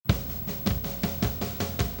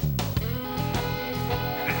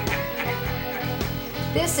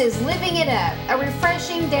This is Living It Up, a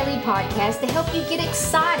refreshing daily podcast to help you get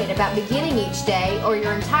excited about beginning each day or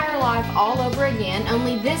your entire life all over again,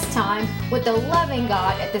 only this time with the loving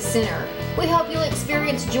God at the center. We hope you'll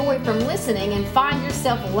experience joy from listening and find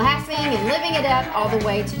yourself laughing and living it up all the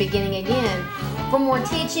way to beginning again. For more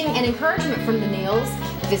teaching and encouragement from the Neils,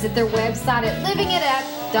 visit their website at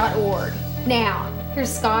livingitup.org. Now,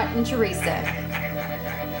 here's Scott and Teresa.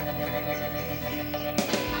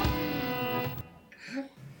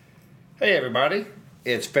 Hey everybody,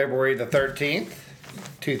 it's February the 13th,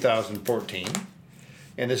 2014,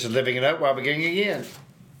 and this is Living It Up While Beginning Again.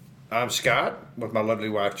 I'm Scott with my lovely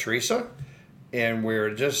wife Teresa, and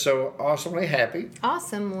we're just so awesomely happy.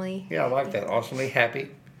 Awesomely. Yeah, I like that, awesomely happy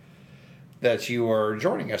that you are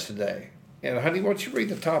joining us today. And honey, why don't you read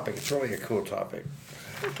the topic? It's really a cool topic.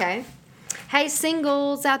 Okay. Hey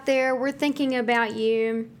singles out there, we're thinking about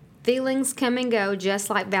you. Feelings come and go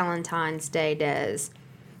just like Valentine's Day does.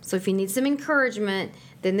 So if you need some encouragement,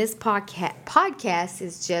 then this podcast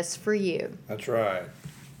is just for you. That's right.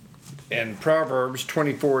 And Proverbs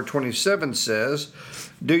 24:27 says,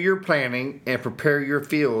 "Do your planning and prepare your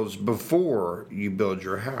fields before you build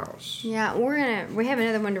your house." Yeah, we have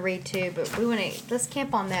another one to read too, but let's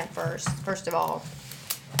camp on that first of all.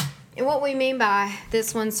 And what we mean by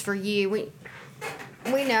this one's for you, we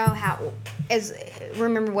know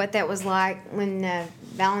remember what that was like when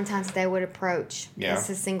Valentine's Day would approach as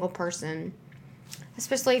a single person,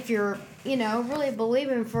 especially if you're, really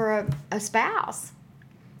believing for a spouse.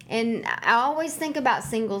 And I always think about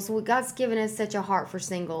singles. God's given us such a heart for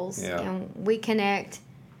singles, and we connect,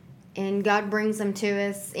 and God brings them to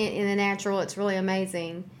us in the natural. It's really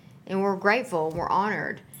amazing, and we're grateful. We're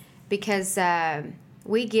honored because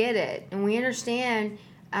we get it, and we understand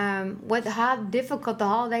how difficult the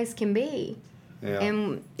holidays can be. Yeah.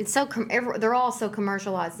 And it's they're all so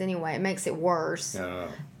commercialized anyway. It makes it worse. Yeah.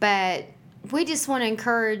 But we just want to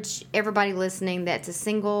encourage everybody listening that's a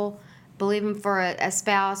single, believing for a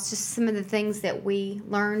spouse, just some of the things that we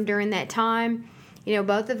learned during that time.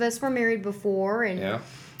 Both of us were married before, and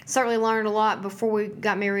certainly learned a lot before we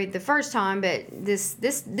got married the first time. But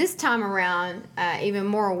this time around, even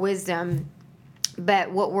more wisdom. But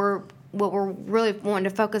what we're really wanting to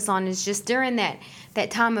focus on is just during that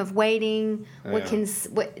time of waiting,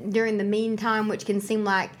 during the meantime, which can seem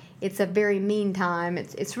like it's a very mean time.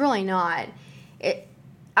 It's really not.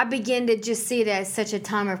 I begin to just see it as such a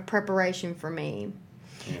time of preparation for me.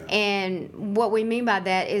 Yeah. And what we mean by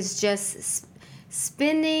that is just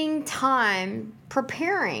spending time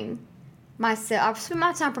preparing myself. I've spent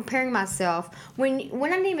my time preparing myself when I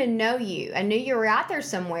didn't even know you. I knew you were out there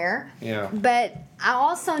somewhere. Yeah. But I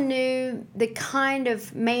also knew the kind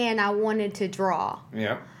of man I wanted to draw.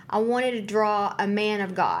 Yeah. I wanted to draw a man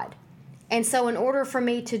of God. And so in order for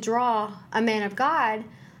me to draw a man of God,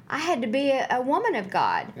 I had to be a woman of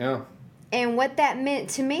God. Yeah. And what that meant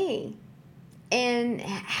to me. And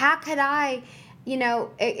how could I,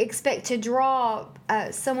 expect to draw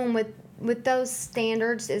someone with those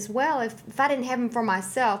standards as well if I didn't have them for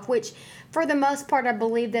myself, which for the most part I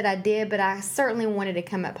believe that I did, but I certainly wanted to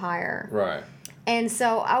come up higher. Right. And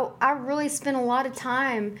so I really spent a lot of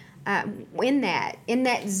time in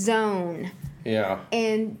that zone. Yeah.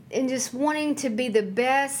 And just wanting to be the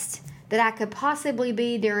best that I could possibly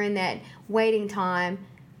be during that waiting time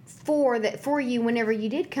for you whenever you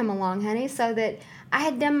did come along, honey, so that I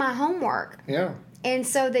had done my homework. Yeah. And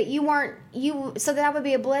so that so that I would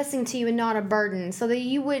be a blessing to you and not a burden. So that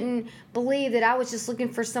you wouldn't believe that I was just looking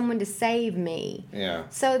for someone to save me. Yeah.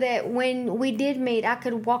 So that when we did meet, I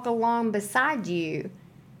could walk along beside you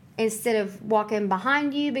instead of walking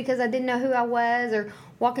behind you because I didn't know who I was, or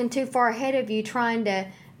walking too far ahead of you trying to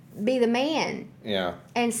be the man. Yeah.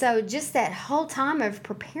 And so just that whole time of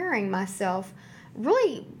preparing myself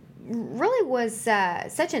really was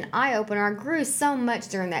such an eye-opener. I grew so much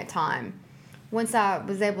during that time. Once I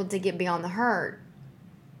was able to get beyond the hurt.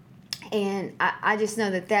 And I just know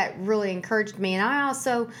that really encouraged me. And I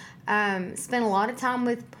also spent a lot of time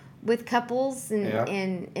with couples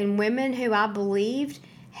and women who I believed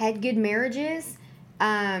had good marriages,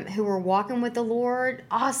 who were walking with the Lord.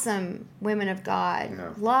 Awesome women of God.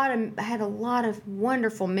 Yeah. I had a lot of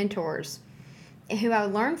wonderful mentors who I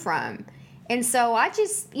learned from. And so I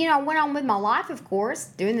just, went on with my life, of course,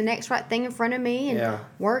 doing the next right thing in front of me and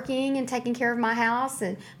working and taking care of my house.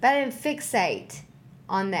 But I didn't fixate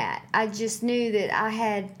on that. I just knew that I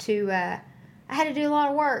had to do a lot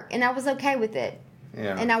of work, and I was okay with it.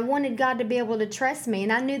 Yeah. And I wanted God to be able to trust me,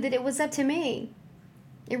 and I knew that it was up to me.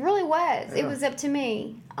 It really was. Yeah. It was up to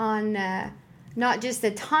me on not just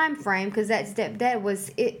the time frame, because that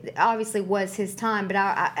was it. Obviously, was his time,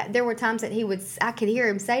 but there were times that I could hear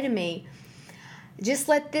him say to me, "Just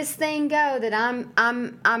let this thing go that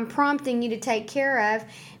I'm prompting you to take care of.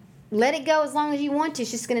 Let it go as long as you want to.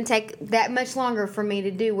 It's just going to take that much longer for me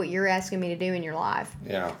to do what you're asking me to do in your life."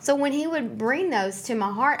 Yeah. So when he would bring those to my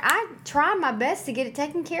heart, I tried my best to get it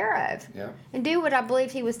taken care of. Yeah. And do what I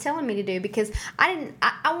believed he was telling me to do, because I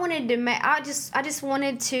wanted to I just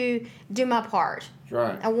wanted to do my part.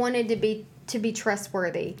 Right. I wanted to be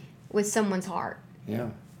trustworthy with someone's heart.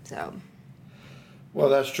 Yeah. So. Well,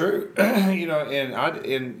 that's true. When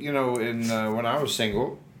I was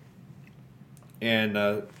single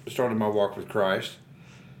and started my walk with Christ,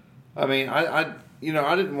 I mean, I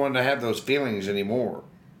didn't want to have those feelings anymore,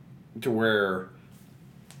 to where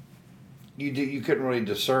you couldn't really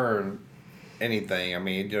discern anything. I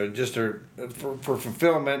mean, just for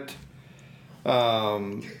fulfillment.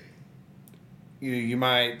 You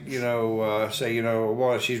might say,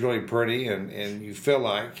 well, she's really pretty, and you feel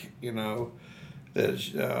like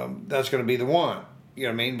that that's going to be the one. You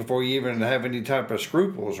know what I mean? Before you even have any type of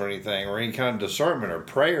scruples or anything, or any kind of discernment or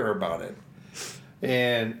prayer about it.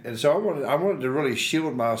 And so I wanted to really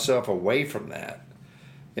shield myself away from that.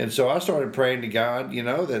 And so I started praying to God,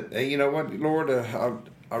 that, hey, you know what, Lord,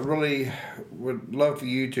 I really would love for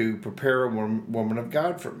you to prepare a woman of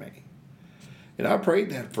God for me. And I prayed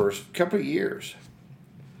that for a couple of years.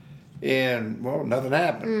 And, well, nothing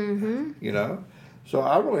happened, So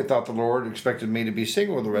I really thought the Lord expected me to be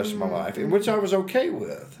single the rest of my life, which I was okay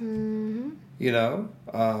with.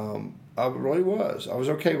 I really was. I was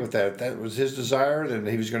okay with that. If that was his desire, then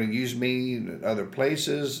he was going to use me in other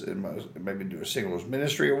places, and maybe do a singles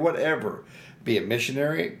ministry or whatever. Be a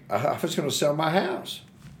missionary. I was going to sell my house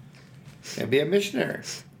and be a missionary.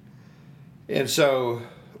 And so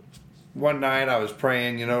one night I was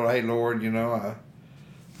praying, hey, Lord,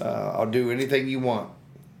 I'll do anything you want.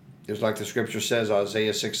 It's like the scripture says,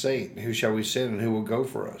 Isaiah 6:8, who shall we send and who will go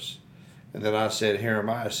for us? And then I said, here am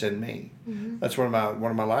I, send me. Mm-hmm. That's one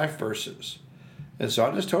of my life verses. And so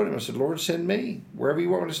I just told him, I said, Lord, send me wherever you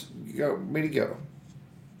want me to go.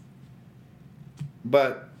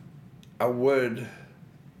 But I would,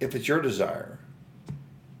 if it's your desire,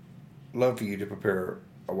 love for you to prepare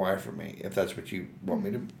a wife for me, if that's what you want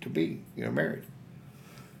me to be, married.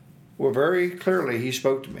 Well, very clearly he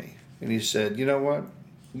spoke to me, and he said, you know what?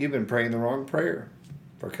 You've been praying the wrong prayer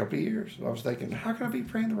for a couple of years. And I was thinking, how can I be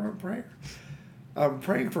praying the wrong prayer? I'm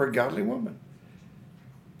praying for a godly woman.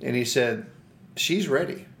 And he said, she's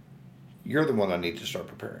ready. You're the one I need to start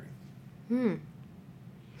preparing.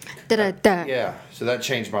 Da-da-da. Yeah, so that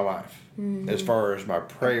changed my life as far as my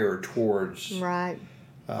prayer towards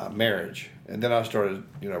marriage. And then I started,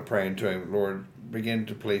 praying to him, Lord, begin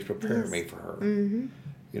to please prepare me for her. Mm-hmm.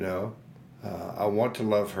 I want to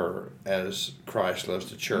love her as Christ loves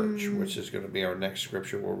the church, which is going to be our next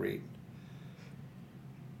scripture we'll read.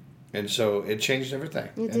 And so it changed everything.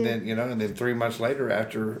 And then 3 months later, I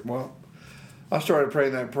started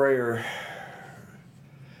praying that prayer.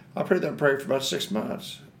 I prayed that prayer for about 6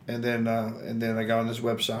 months, and then I got on this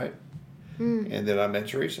website, and then I met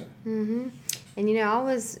Teresa. Mm-hmm.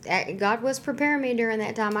 And God was preparing me during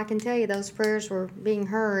that time. I can tell you those prayers were being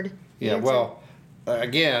heard. Yeah. Answered. Well,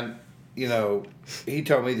 again, he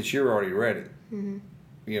told me that you were already ready. Mm-hmm.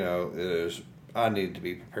 I needed to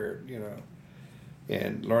be prepared.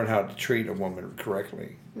 And learn how to treat a woman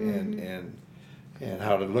correctly, and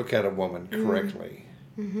how to look at a woman correctly,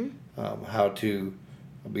 how to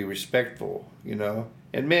be respectful,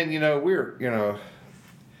 And men, we're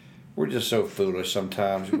just so foolish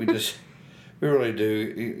sometimes. We really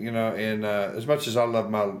do, And as much as I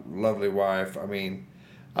love my lovely wife, I mean,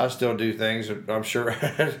 I still do things that I'm sure,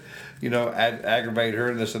 aggravate her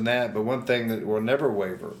and this and that. But one thing that will never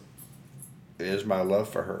waver is my love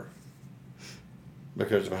for her,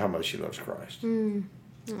 because of how much she loves Christ.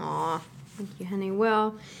 Aw, thank you, honey.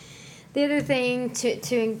 Well, the other thing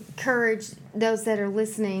to encourage those that are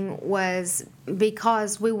listening was,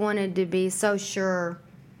 because we wanted to be so sure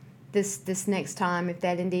this next time, if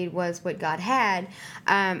that indeed was what God had,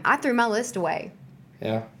 I threw my list away.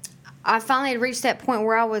 Yeah. I finally had reached that point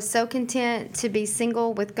where I was so content to be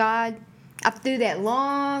single with God. I threw that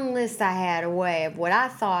long list I had away of what I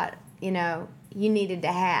thought, you needed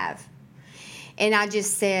to have. And I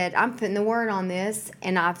just said, I'm putting the word on this.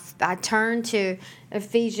 And I turned to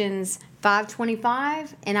Ephesians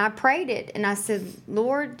 5:25, and I prayed it. And I said,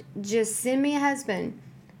 Lord, just send me a husband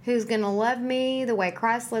who's going to love me the way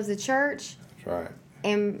Christ loves the church. That's right.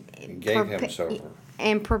 And gave himself.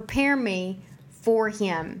 And prepare me for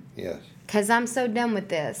him. Yes. Because I'm so done with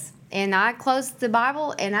this. And I closed the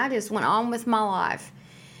Bible and I just went on with my life.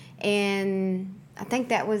 And I think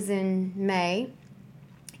that was in May.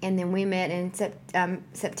 And then we met in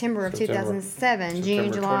September of 2007.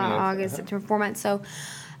 June, July, 20th. August, September, 4 months. So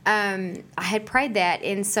I had prayed that.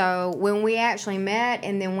 And so when we actually met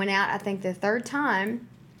and then went out, I think the third time,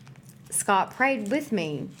 Scott prayed with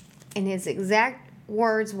me. And his exact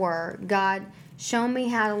words were, God, show me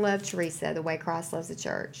how to love Teresa the way Christ loves the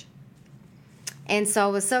church. And so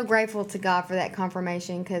I was so grateful to God for that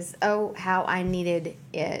confirmation because, oh, how I needed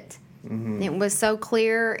it. Mm-hmm. It was so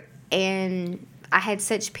clear and I had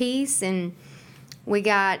such peace. And we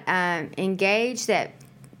got engaged that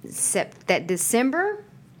December.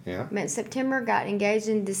 Yeah. Met in September, got engaged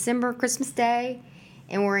in December, Christmas Day.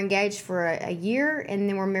 And we're engaged for a year. And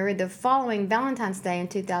then we're married the following Valentine's Day in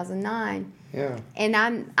 2009. Yeah. And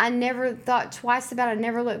I never thought twice about it. I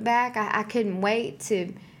never looked back. I couldn't wait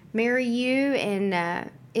to marry you, and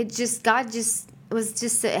God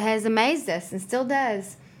has amazed us and still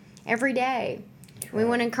does every day. Right. We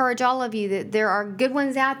want to encourage all of you that there are good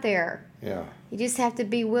ones out there. Yeah. You just have to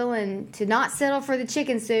be willing to not settle for the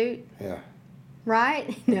chicken suit. Yeah.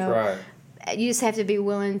 Right? No. Right. You just have to be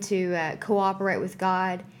willing to cooperate with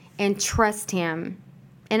God and trust Him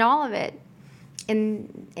in all of it,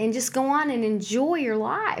 and just go on and enjoy your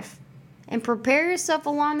life. And prepare yourself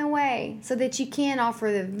along the way so that you can offer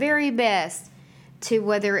the very best to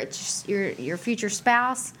whether it's your future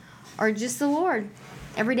spouse or just the Lord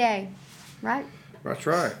every day, right? That's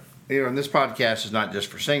right. You know, and this podcast is not just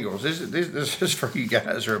for singles. This is for you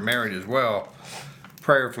guys who are married as well.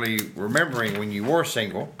 Prayerfully remembering when you were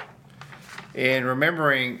single and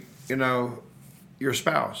remembering, you know, your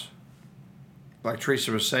spouse. Like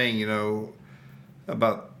Teresa was saying, you know,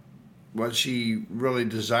 about what she really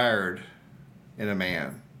desired in a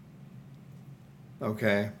man.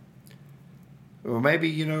 Okay. Well, maybe,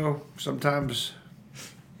 you know, sometimes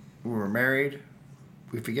when we're married,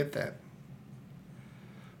 we forget that.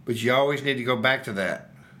 But you always need to go back to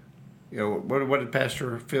that. You know, what did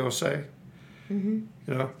Pastor Phil say? Mm-hmm.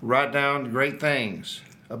 You know, write down great things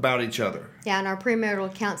about each other. Yeah, in our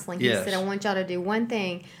premarital counseling, he said, I want y'all to do one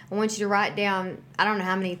thing. I want you to write down, I don't know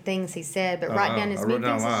how many things he said, but write down as many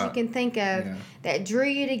things as you can think of that drew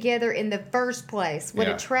you together in the first place. What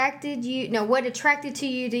attracted to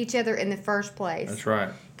you to each other in the first place. That's right.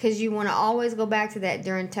 Because you want to always go back to that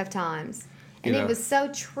during tough times. And it was so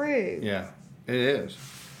true. Yeah, it is.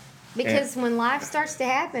 Because when life starts to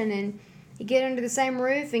happen and you get under the same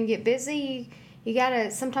roof and get busy, you got to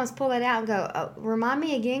sometimes pull that out and go, oh, remind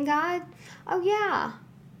me again, God? Oh, yeah.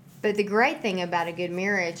 But the great thing about a good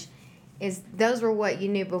marriage is those were what you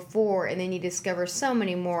knew before, and then you discover so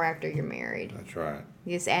many more after you're married. That's right.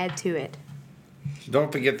 You just add to it. So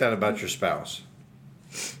don't forget that about your spouse.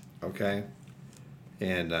 Okay?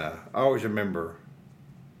 And always remember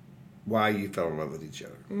why you fell in love with each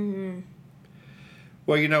other. Mm-hmm.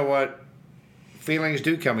 Well, you know what? Feelings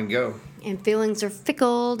do come and go. And feelings are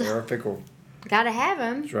fickle. They are fickle. Gotta have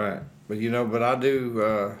them. That's right. But you know, but I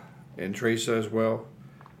do, and Teresa as well,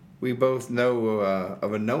 we both know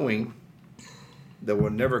of a knowing that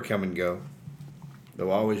will never come and go.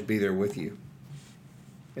 They'll always be there with you.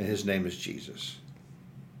 And His name is Jesus.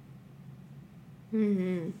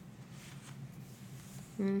 Mm-hmm.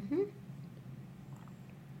 Mm-hmm.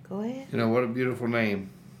 Go ahead. You know, what a beautiful name.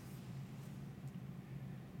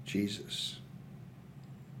 Jesus.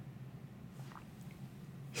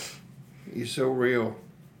 He's so real.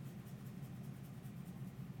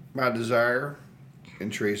 My desire in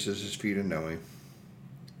Teresa's is for you to know Him.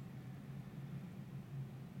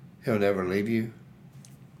 He'll never leave you.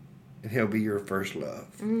 And He'll be your first love.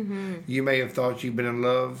 Mm-hmm. You may have thought you've been in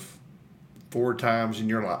love 4 times in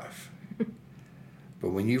your life. But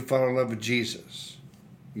when you fall in love with Jesus,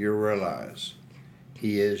 you'll realize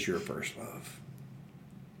He is your first love.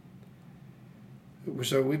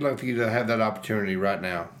 So we'd love for you to have that opportunity right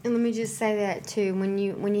now. And let me just say that too. When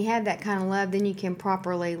you have that kind of love, then you can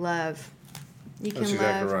properly love. You can That's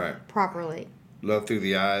exactly love right. properly. Love through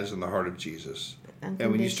the eyes and the heart of Jesus. And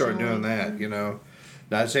when you start doing that, you know,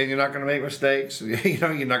 not saying you're not going to make mistakes. You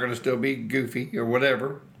know, you're not going to still be goofy or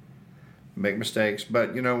whatever. Make mistakes.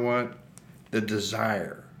 But you know what? The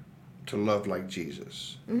desire to love like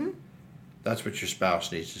Jesus. Mm-hmm. That's what your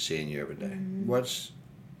spouse needs to see in you every day. Mm-hmm. What's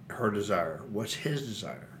her desire? What's his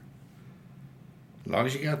desire? As long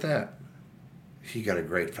as you got that, you got a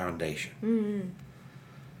great foundation. Mm-hmm.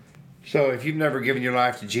 So if you've never given your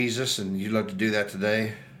life to Jesus and you'd love to do that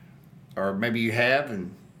today, or maybe you have,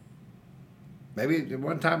 and maybe at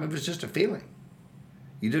one time it was just a feeling.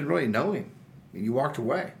 You didn't really know Him, and you walked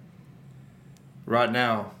away. Right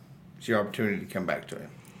now, it's your opportunity to come back to Him.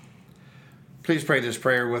 Please pray this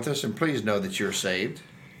prayer with us, and please know that you're saved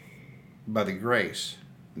by the grace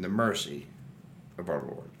and the mercy of our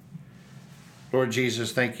Lord. Lord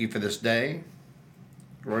Jesus, thank you for this day.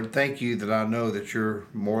 Lord, thank you that I know that you're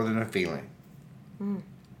more than a feeling,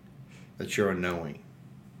 that you're a knowing.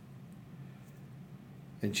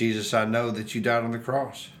 And Jesus, I know that you died on the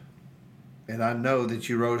cross, and I know that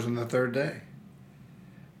you rose on the third day.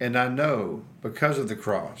 And I know because of the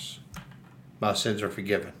cross, my sins are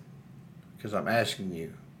forgiven. Because I'm asking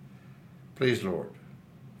you, please, Lord,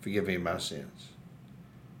 forgive me my sins.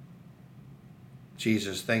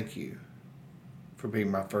 Jesus, thank you for being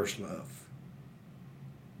my first love.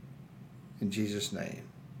 In Jesus' name,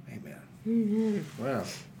 amen. Amen. Well,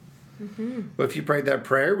 well, if you prayed that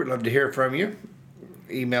prayer, we'd love to hear from you.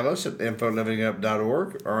 Email us at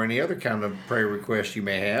info@livingup.org or any other kind of prayer request you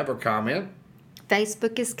may have or comment.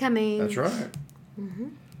 Facebook is coming. That's right.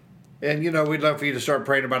 And, we'd love for you to start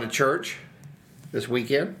praying about a church this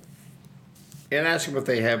weekend and ask them if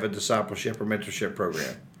they have a discipleship or mentorship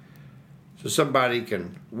program. So somebody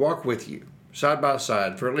can walk with you side by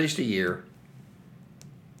side for at least a year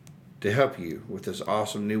to help you with this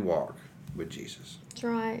awesome new walk with Jesus. That's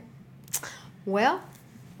right. Well,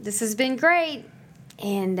 this has been great.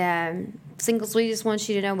 And Singles, we just want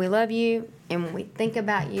you to know we love you and we think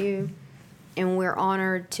about you. And we're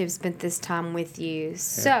honored to have spent this time with you.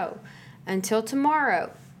 So, until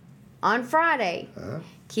tomorrow, on Friday,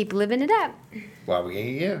 keep living it up. While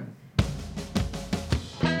we again.